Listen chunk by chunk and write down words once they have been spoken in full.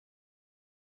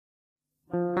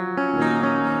I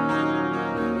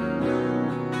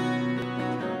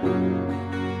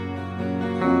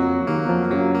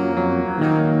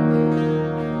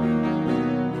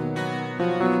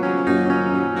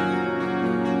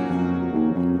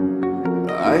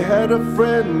had a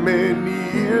friend many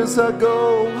years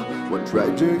ago. One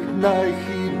tragic night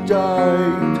he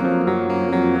died.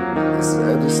 The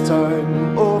saddest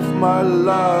time of my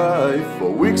life.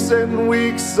 For weeks and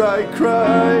weeks I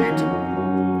cried.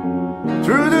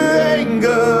 Through the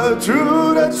anger,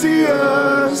 through the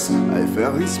tears, I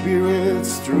felt his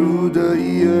spirits through the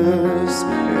years.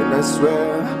 And I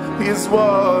swear he's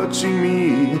watching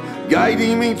me,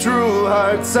 guiding me through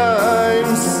hard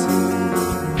times.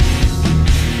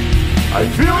 I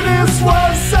feel this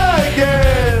once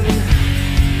again.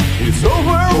 It's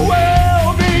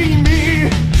overwhelming me.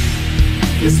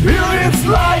 His spirit's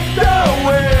like the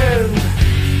wind,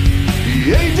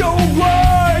 the angel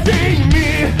guarding me.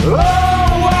 Oh,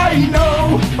 I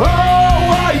know,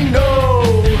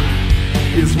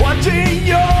 he's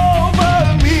watching over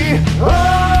me.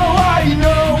 Oh, I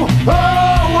know,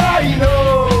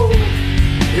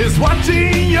 he's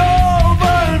watching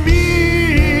over me.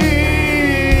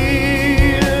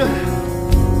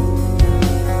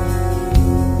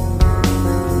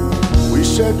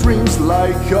 Share dreams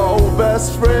like our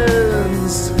best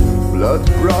friends, blood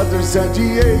brothers at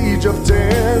the age of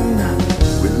 10.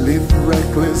 We lived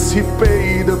reckless, he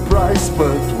paid the price,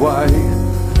 but why?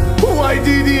 Why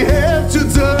did he have to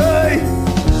die?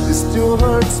 It still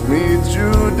hurts me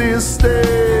to this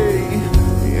day.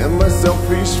 Am I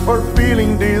selfish for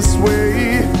feeling this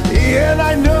way? And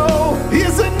I know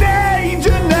he's an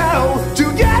angel now.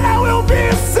 Together we'll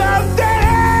be someday.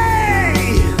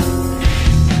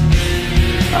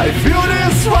 I feel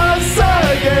this once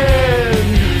again.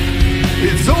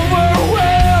 It's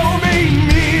overwhelming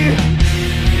me.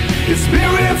 His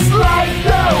spirit's like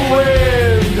the wind.